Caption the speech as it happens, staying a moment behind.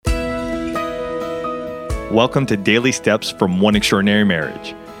Welcome to Daily Steps from One Extraordinary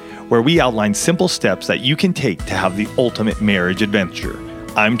Marriage, where we outline simple steps that you can take to have the ultimate marriage adventure.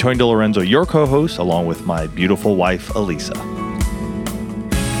 I'm Tony DeLorenzo, your co-host, along with my beautiful wife, Elisa.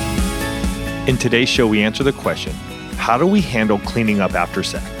 In today's show, we answer the question, how do we handle cleaning up after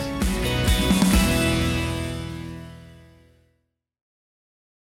sex?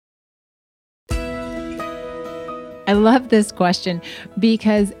 I love this question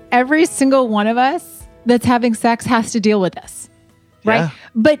because every single one of us that's having sex has to deal with this, right? Yeah.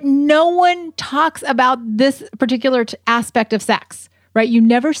 But no one talks about this particular aspect of sex, right? You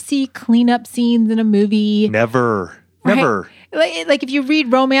never see cleanup scenes in a movie. Never. Right? Like if you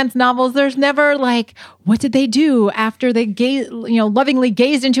read romance novels, there's never like, what did they do after they lovingly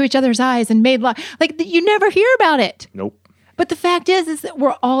gazed into each other's eyes and made love? Like you never hear about it. Nope. But the fact is that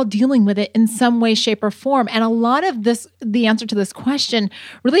we're all dealing with it in some way, shape, or form. And a lot of this, the answer to this question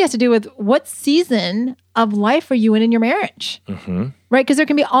really has to do with what season of life are you in your marriage, right? Because there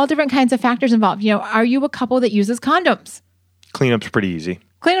can be all different kinds of factors involved. You know, are you a couple that uses condoms? Cleanup's pretty easy.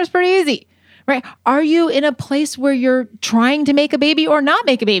 Cleanup's pretty easy, right? Are you in a place where you're trying to make a baby or not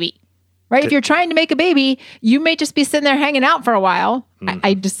make a baby? Right? If you're trying to make a baby, you may just be sitting there hanging out for a while.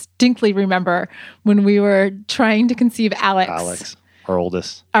 I distinctly remember when we were trying to conceive Alex, our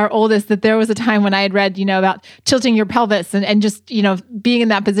oldest, that there was a time when I had read, about tilting your pelvis and just, being in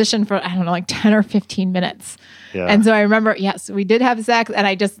that position for, 10 or 15 minutes. Yeah. And so I remember, yes, we did have sex and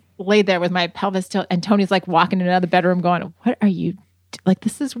I just laid there with my pelvis tilt and Tony's like walking in another bedroom going, what are you like,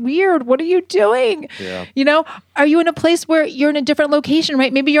 this is weird. What are you doing? Yeah. Are you in a place where you're in a different location,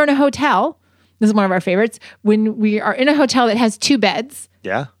 right? Maybe you're in a hotel. This is one of our favorites. When we are in a hotel that has 2 beds,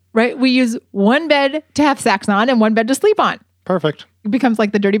 Yeah. right? We use one bed to have sex on and one bed to sleep on. Perfect. It becomes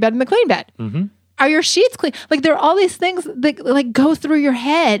like the dirty bed and the clean bed. Are your sheets clean? Like there are all these things that like go through your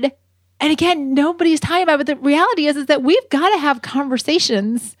head. And again, nobody's talking about it. But the reality is that we've got to have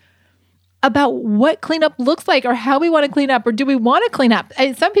conversations about what cleanup looks like or how we want to clean up or do we want to clean up?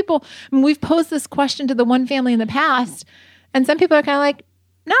 And some people, we've posed this question to the one family in the past and some people are kind of like,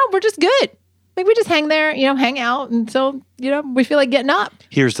 no, we're just good. Like we just hang there, hang out until, we feel like getting up.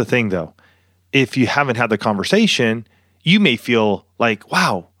 Here's the thing though. If you haven't had the conversation, you may feel like,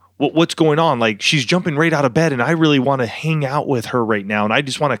 wow, what's going on? Like she's jumping right out of bed and I really want to hang out with her right now. And I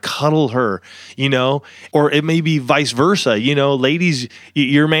just want to cuddle her, or it may be vice versa. Ladies,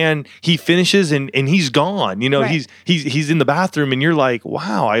 your man, he finishes and he's gone, Right. he's in the bathroom and you're like,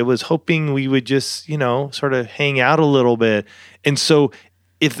 wow, I was hoping we would just, sort of hang out a little bit. And so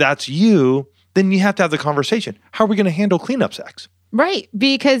if that's you, then you have to have the conversation. How are we going to handle cleanup sex? Right.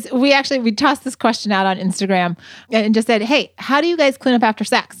 Because we tossed this question out on Instagram and just said, hey, how do you guys clean up after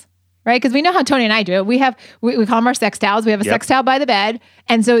sex? Right? Because we know how Tony and I do it. We call them our sex towels. We have a sex towel by the bed.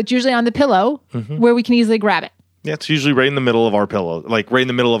 And so it's usually on the pillow where we can easily grab it. Yeah, it's usually right in the middle of our pillow, like right in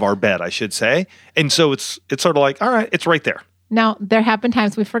the middle of our bed, I should say. And so it's sort of like, all right, it's right there. Now, there have been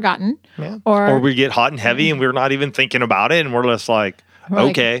times we've forgotten. Yeah. Or we get hot and heavy and we're not even thinking about it. And we're just like,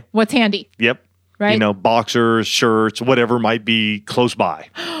 okay. Like, what's handy? Yep. Right? Boxers, shirts, whatever might be close by.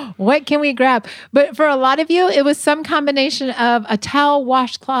 What can we grab? But for a lot of you, it was some combination of a towel,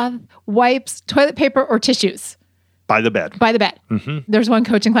 washcloth, wipes, toilet paper, or tissues. By the bed. There's one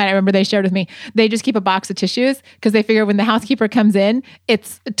coaching client I remember they shared with me. They just keep a box of tissues because they figure when the housekeeper comes in,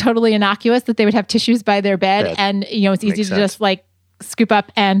 it's totally innocuous that they would have tissues by their bed. And, it's easy to just like scoop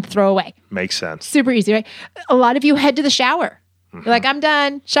up and throw away. Makes sense. Super easy, right? A lot of you head to the shower. You're like, I'm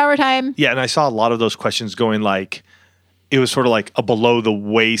done. Shower time. Yeah, and I saw a lot of those questions going like, it was sort of like a below the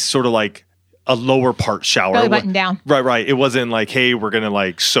waist, sort of like a lower part shower. Belly button down. Right. It wasn't like, hey, we're going to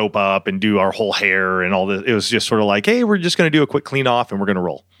like soap up and do our whole hair and all this. It was just sort of like, hey, we're just going to do a quick clean off and we're going to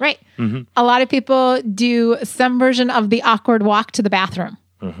roll. Right. A lot of people do some version of the awkward walk to the bathroom.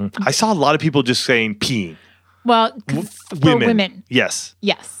 I saw a lot of people just saying peeing. Well, for women. Yes.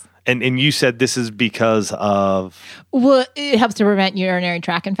 And you said this is because of... Well, it helps to prevent urinary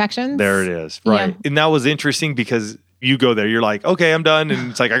tract infections. There it is. Right. Yeah. And that was interesting because you go there, you're like, okay, I'm done.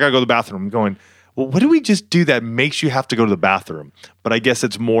 And it's like, I got to go to the bathroom. I'm going, well, what do we just do that makes you have to go to the bathroom? But I guess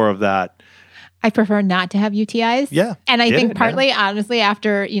it's more of that. I prefer not to have UTIs. Yeah. And I think partly, honestly,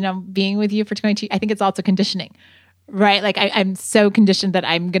 after, being with you for 22, I think it's also conditioning. Right? Like I'm so conditioned that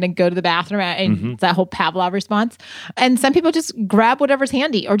I'm going to go to the bathroom and it's that whole Pavlov response. And some people just grab whatever's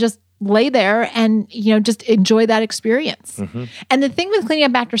handy or just lay there and, just enjoy that experience. And the thing with cleaning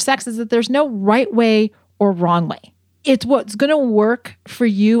up after sex is that there's no right way or wrong way. It's what's going to work for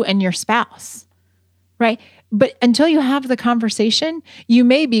you and your spouse. Right? But until you have the conversation, you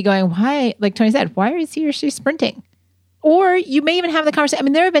may be going, why, like Tony said, why is he or she sprinting? Or you may even have the conversation. I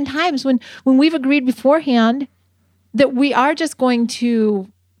mean, there have been times when we've agreed beforehand that we are just going to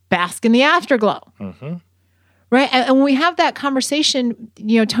bask in the afterglow. Mm-hmm. Right. And when we have that conversation,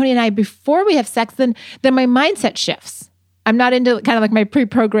 Tony and I, before we have sex, then my mindset shifts. I'm not into kind of like my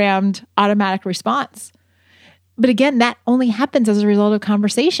pre-programmed automatic response. But again, that only happens as a result of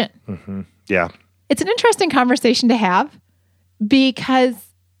conversation. Mm-hmm. Yeah. It's an interesting conversation to have because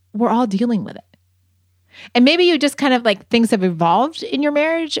we're all dealing with it. And maybe you just kind of like things have evolved in your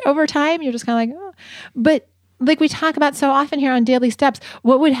marriage over time. You're just kind of like, oh. But like we talk about so often here on Daily Steps,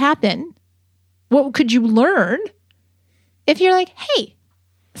 what would happen? What could you learn if you're like, hey,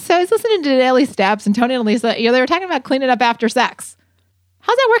 so I was listening to Daily Steps and Tony and Lisa, they were talking about cleaning up after sex.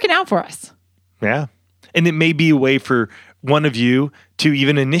 How's that working out for us? Yeah. And it may be a way for one of you to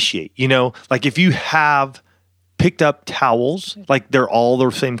even initiate, like if you have picked up towels, like they're all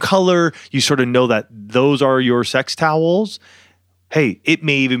the same color, you sort of know that those are your sex towels. Hey, it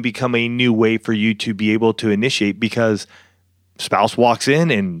may even become a new way for you to be able to initiate because spouse walks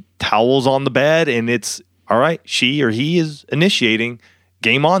in and towels on the bed and it's all right. She or he is initiating.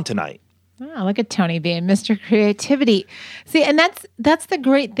 Game on tonight. Oh, look at Tony being Mr. Creativity. See, and that's the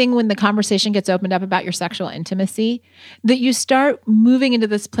great thing when the conversation gets opened up about your sexual intimacy, that you start moving into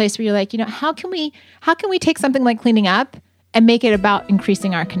this place where you're like, how can we take something like cleaning up and make it about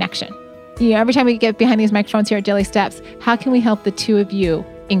increasing our connection? Every time we get behind these microphones here at Daily Steps, how can we help the two of you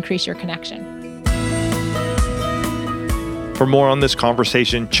increase your connection? For more on this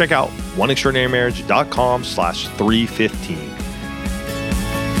conversation, check out oneextraordinarymarriage.com/315.